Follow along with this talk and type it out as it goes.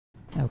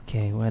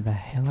Okay, where the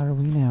hell are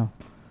we now?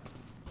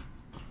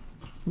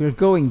 We're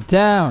going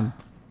down.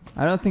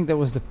 I don't think that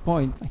was the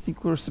point. I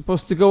think we're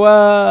supposed to go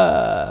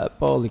up.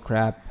 Holy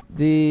crap.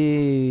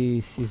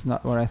 This is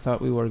not where I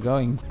thought we were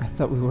going. I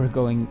thought we were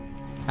going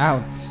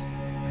out.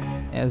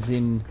 As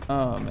in,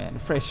 oh man,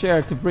 fresh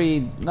air to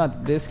breathe,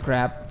 not this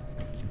crap.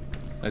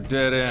 A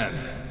dead end.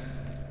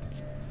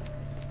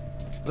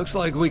 Looks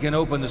like we can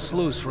open the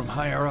sluice from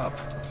higher up.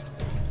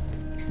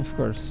 Of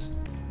course.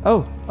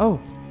 Oh,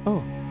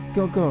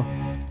 go, go.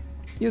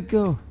 You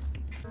go.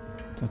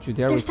 Don't you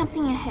dare. There's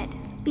something ahead.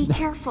 Be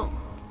careful.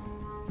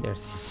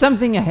 There's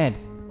something ahead.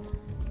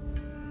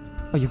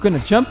 Oh, you're gonna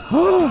jump?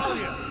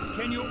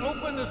 Can you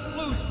open the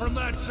sluice from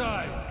that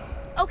side?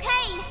 Okay,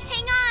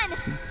 hang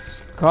on.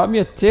 Calm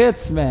your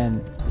tits,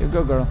 man. You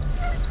go, girl.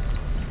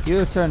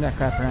 You turn that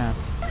crap around.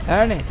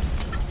 Earn it.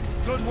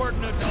 Good work,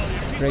 Natalia.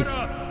 Keep Great. it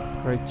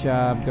up. Great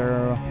job,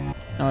 girl.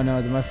 Oh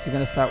no, the monster's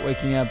gonna start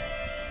waking up.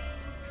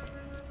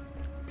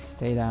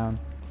 Stay down.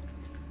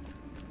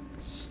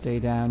 Stay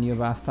down, you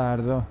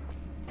bastardo.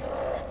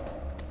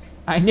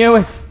 I knew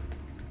it!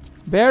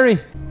 Barry!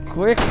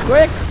 Quick,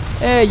 quick!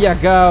 There you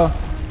go!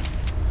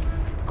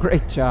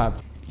 Great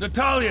job.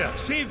 Natalia,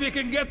 see if you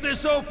can get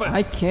this open.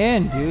 I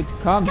can, dude.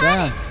 Calm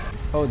down.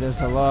 Oh,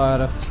 there's a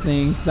lot of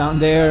things down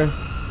there.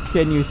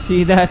 Can you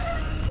see that?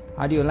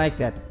 How do you like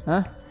that?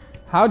 Huh?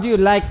 How do you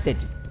like that,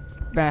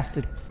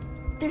 bastard?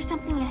 There's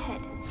something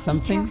ahead.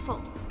 Something? Be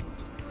careful.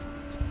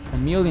 A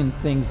million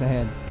things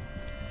ahead.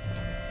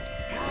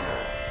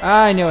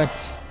 I knew it.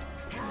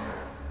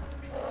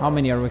 How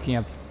many are waking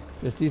up?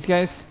 Just these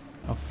guys?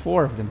 Oh,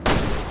 4 of them.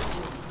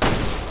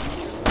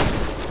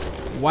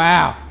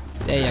 Wow.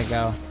 There you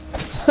go.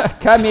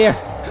 Come here.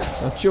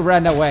 Don't you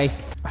run away.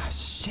 Ah,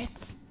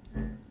 shit.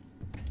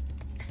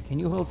 Can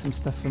you hold some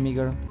stuff for me,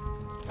 girl?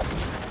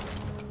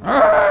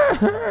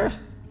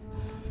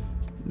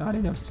 Not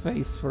enough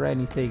space for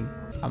anything.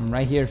 I'm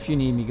right here if you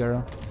need me,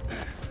 girl.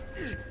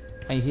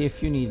 I'm here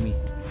if you need me.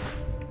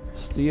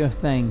 Just do your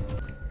thing.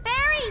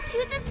 Barry,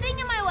 shoot this thing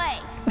in my way.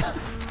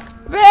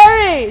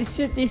 Barry!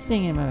 Shoot this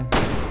thing in my way.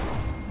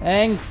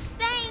 Thanks.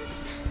 Thanks.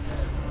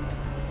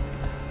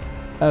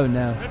 Oh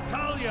no.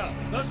 Natalia,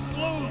 the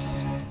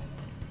sluice.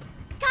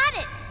 Got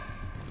it.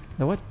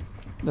 The what?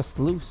 The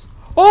sluice.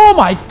 Oh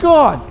my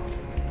god!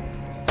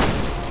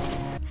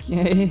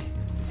 Okay.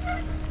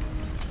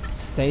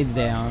 Stay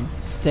down.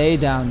 Stay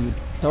down. You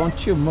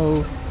don't you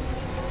move.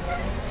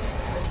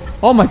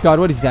 Oh my god,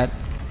 what is that?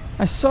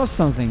 I saw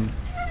something.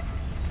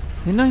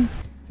 Didn't I?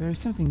 There is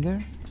something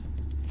there.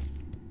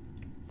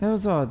 That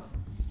was odd.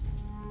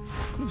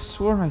 I could have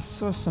sworn I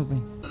saw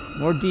something.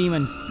 More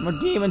demons. More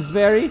demons,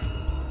 Barry.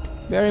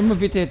 Barry,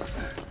 move your tits.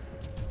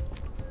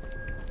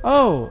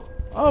 Oh.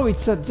 Oh,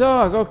 it's a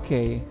dog.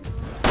 Okay.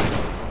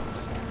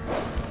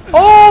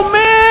 Oh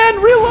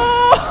man!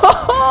 Reload!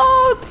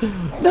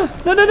 No,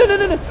 no, no, no, no,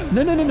 no,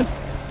 no, no, no, no.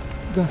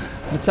 Go.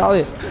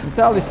 Natalia.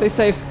 Natalia, stay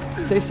safe.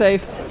 Stay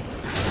safe.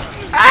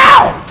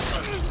 Ow!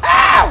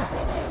 Ow!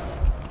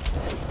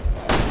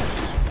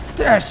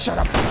 There, shut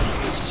up.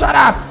 Shut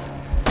up!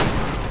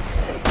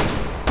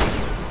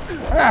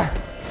 Ah!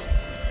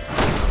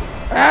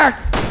 Ah!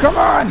 Come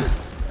on!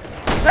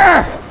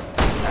 Ah!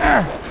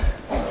 Ah!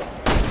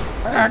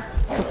 Ah!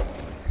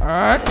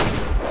 Ah!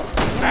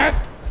 Ah!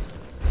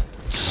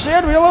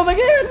 Shit, reload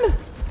again!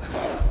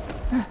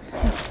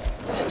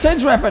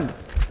 Change weapon!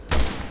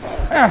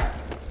 Ah!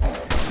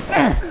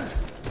 Ah!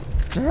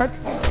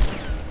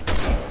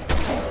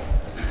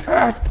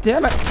 Ah,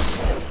 damn it!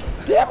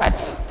 Damn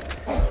it!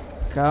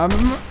 Come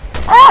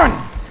on!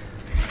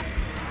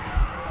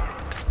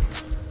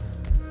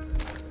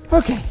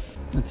 Okay.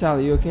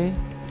 Natalia, you okay?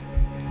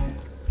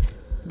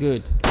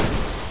 Good.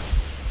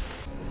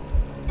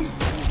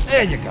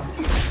 There you go.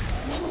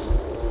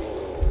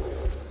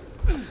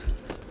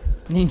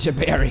 Ninja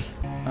Barry.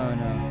 Oh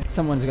no.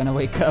 Someone's gonna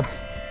wake up.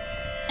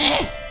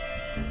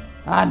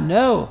 Ah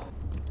no!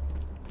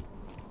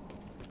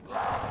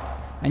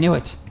 I knew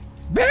it.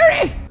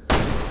 Barry!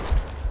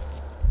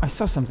 I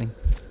saw something.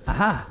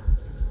 Aha!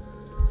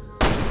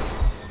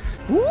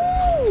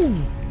 Woo!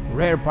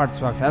 Rare parts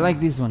box. I like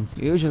these ones.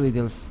 Usually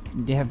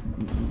they have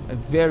a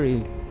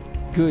very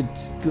good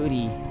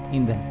goodie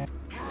in them.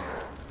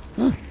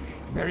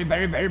 Very.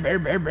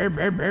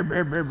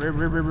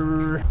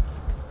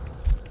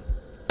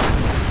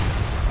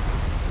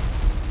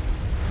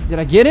 Did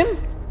I get him?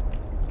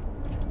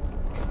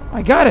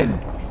 I got him.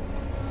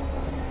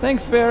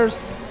 Thanks,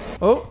 bears.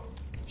 Oh,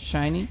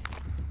 shiny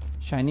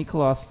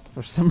cloth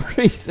for some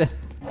reason.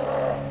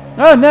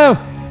 Oh no!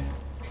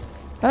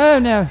 Oh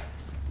no!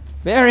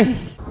 Barry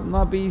will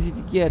not be easy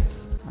to get.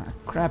 Ah,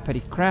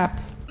 crappity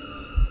crap.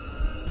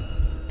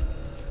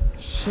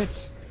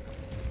 Shit.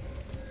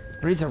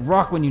 There is a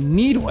rock when you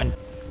need one.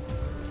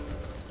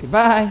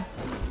 Goodbye.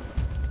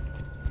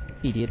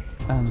 Idiot.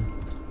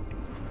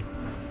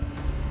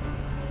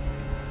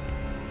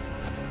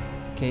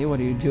 Okay, what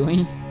are you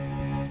doing?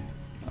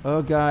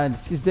 Oh god,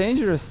 this is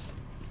dangerous.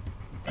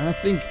 I don't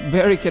think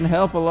Barry can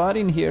help a lot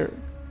in here.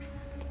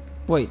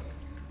 Wait,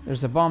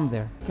 There's a bomb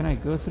there. Can I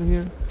go through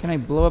here? Can I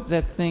blow up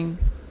that thing?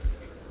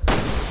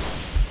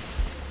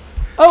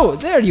 Oh,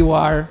 there you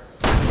are!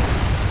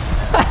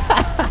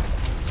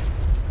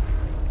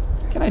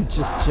 Can I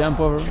just jump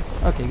over?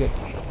 Okay, good.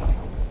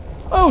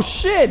 Oh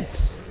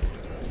shit!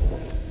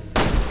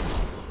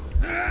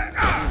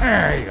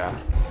 There you go.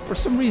 For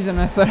some reason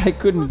I thought I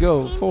couldn't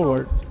go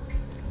forward.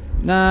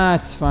 Nah,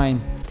 it's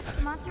fine.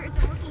 The monster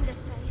isn't looking this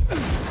way.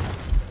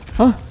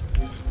 Huh?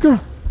 Girl!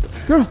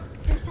 Girl!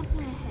 There's something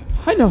ahead.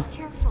 I know! Be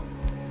careful.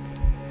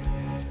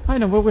 I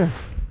know, but where?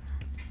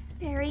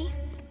 Barry,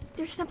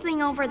 there's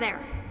something over there.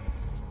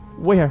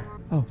 Where?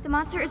 Oh. The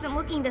monster isn't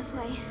looking this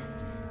way.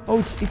 Oh,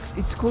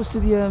 it's close to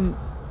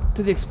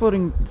the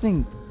exploding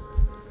thing.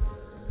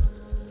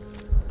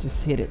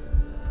 Just hit it.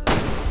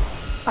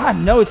 Ah,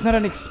 no, it's not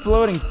an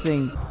exploding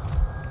thing.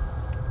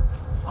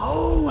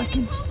 Oh, I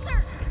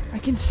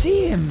can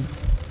see him.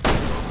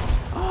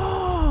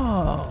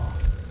 Oh.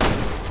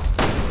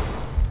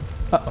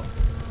 Uh-oh.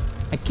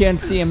 I can't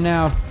see him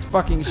now.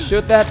 Fucking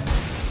shoot that.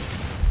 It's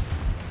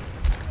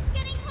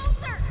getting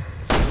closer.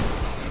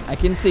 I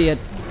can see it.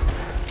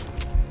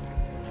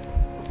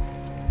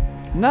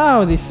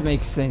 Now this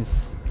makes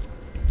sense.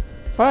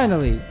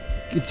 Finally.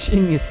 Good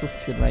genius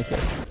Lixian right here.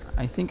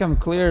 I think I'm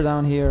clear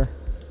down here.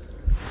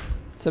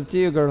 It's up to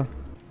you, girl.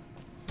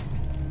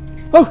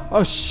 Oh!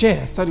 Oh shit!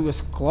 I thought it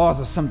was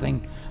claws or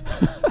something.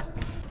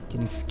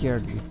 Getting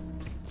scared with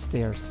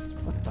stairs.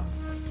 What the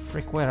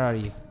frick? Where are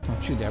you?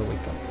 Don't you dare wake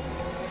up.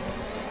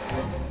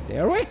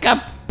 There, wake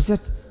up! Is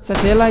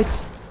that daylight?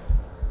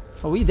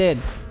 Oh, he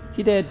dead.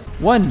 He dead.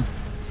 One.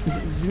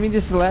 Does it mean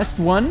this is the last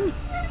one?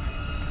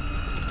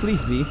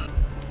 Please be.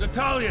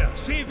 Natalia,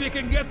 see if you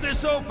can get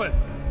this open.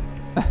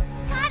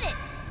 Got it.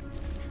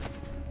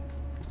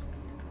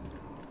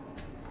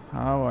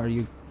 How are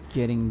you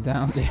getting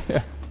down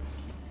there?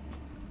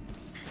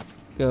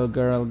 Go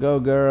girl, go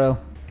girl.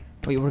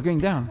 Wait, we're going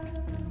down.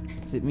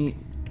 Does it mean...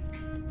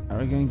 Are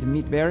we going to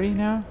meet Barry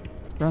now?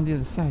 We're on the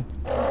other side.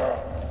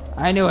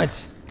 I knew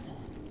it!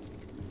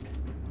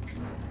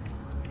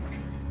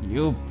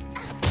 You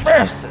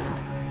bastard!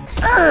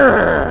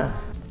 Arrgh!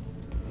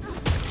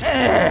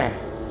 Arrgh!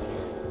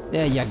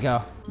 There you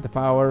go. The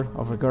power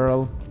of a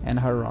girl and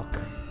her rock.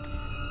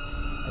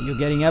 Are you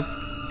getting up?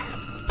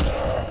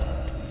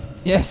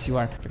 Yes, you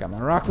are. I got my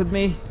rock with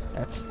me.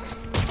 That's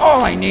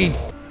all I need.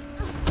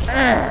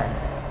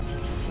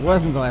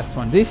 Wasn't the last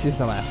one. This is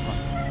the last one.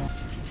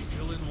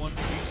 Still in one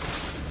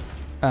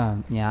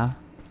piece. Yeah.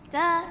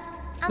 Duh.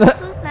 I'm the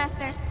sluice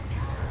master.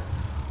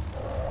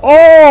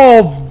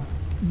 Oh,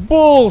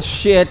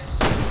 bullshit.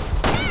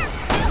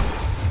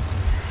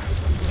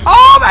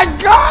 Oh my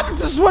god!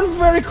 There's one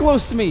very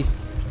close to me.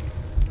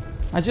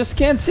 I just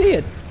can't see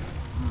it.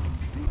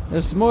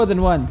 There's more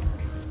than one.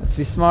 Let's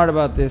be smart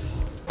about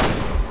this.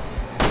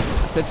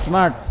 I said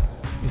smart.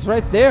 He's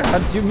right there. How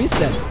did you miss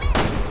that?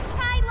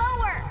 Try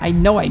lower. I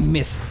know I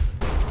missed.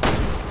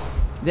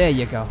 There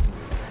you go.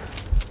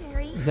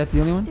 Barry, Is that the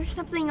only one? there's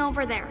something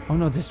over there. Oh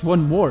no, there's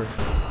one more.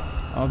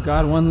 Oh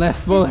god, one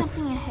last There's bullet.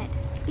 something ahead.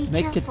 Be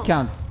Make careful. it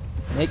count.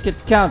 Make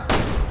it count.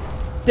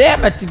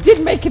 Damn it, you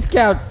did make it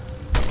count.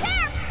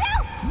 There,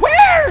 shoot!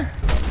 Where?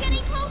 It's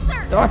getting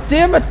closer. Oh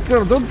damn it,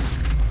 girl, don't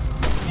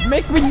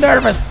make me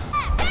nervous.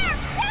 There,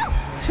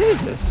 shoot!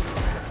 Jesus.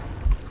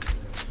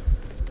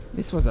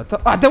 This was a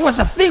there was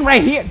a thing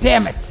right here.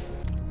 Damn it.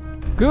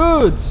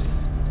 Good.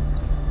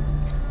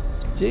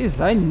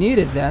 Jeez, I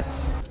needed that.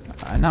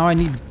 Now I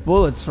need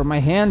bullets for my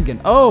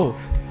handgun. Oh,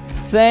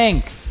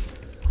 thanks.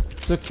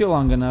 Took you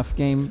long enough,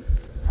 game.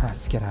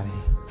 Let's get out of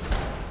here.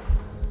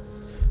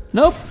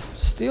 Nope,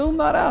 still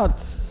not out.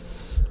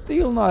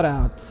 Still not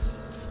out.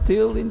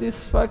 Still in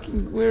this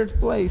fucking weird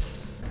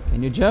place.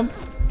 Can you jump?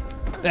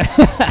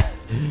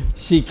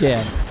 She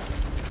can.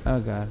 Oh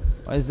god.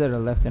 Why is there a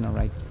left and a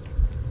right?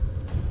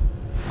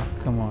 Oh,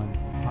 come on.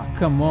 Oh,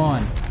 come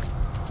on.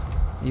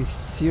 Are you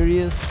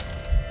serious?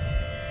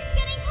 It's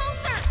getting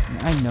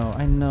closer.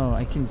 I know.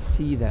 I can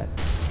see that.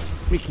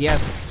 Freaky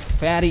ass.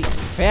 Fatty.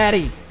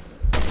 Fatty.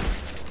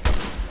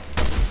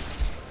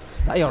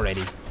 Die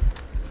already.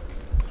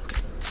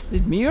 Is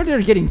it me or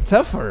they're getting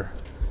tougher?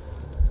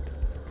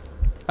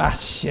 Ah,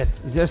 shit.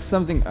 Is there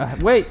something?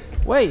 Wait.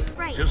 Right.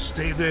 Just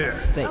stay there.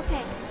 Stay.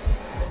 Okay.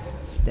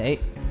 Stay.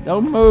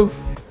 Don't move.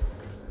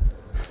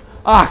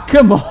 Ah,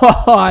 come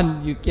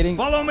on. You kidding?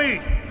 Follow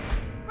me.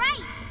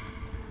 Right.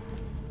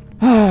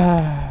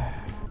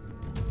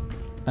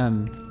 Are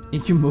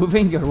you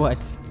moving or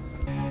what?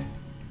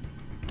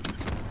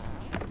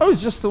 Oh,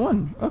 it's just the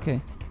one.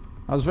 Okay.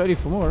 I was ready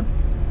for more.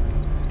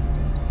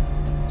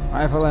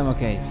 Rifle ammo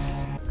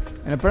case.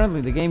 And apparently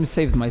the game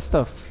saved my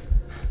stuff.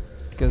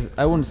 Because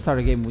I wouldn't start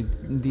a game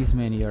with these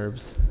many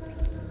herbs.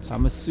 So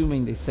I'm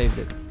assuming they saved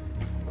it.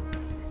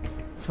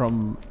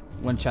 From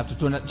one chapter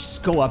to another.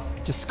 Just go up.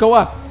 Just go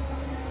up.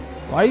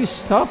 Why are you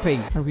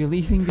stopping? Are we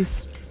leaving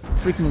this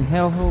freaking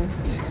hellhole?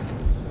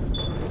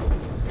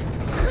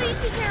 Please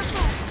be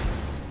careful.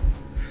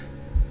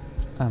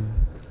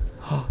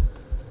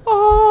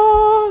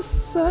 Oh,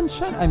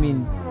 sunshine. I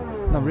mean,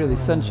 not really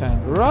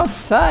sunshine. We're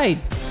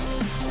outside.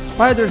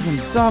 spiders and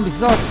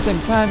zombies all at the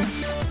same time.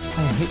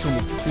 I hate when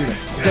you do that.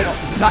 They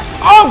don't die.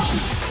 Oh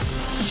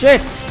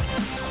shit!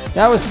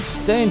 That was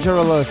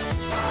dangerous.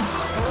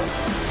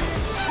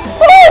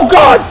 Oh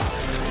god!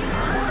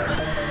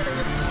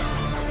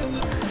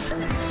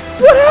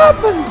 What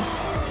happened?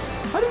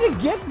 How did it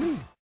get me?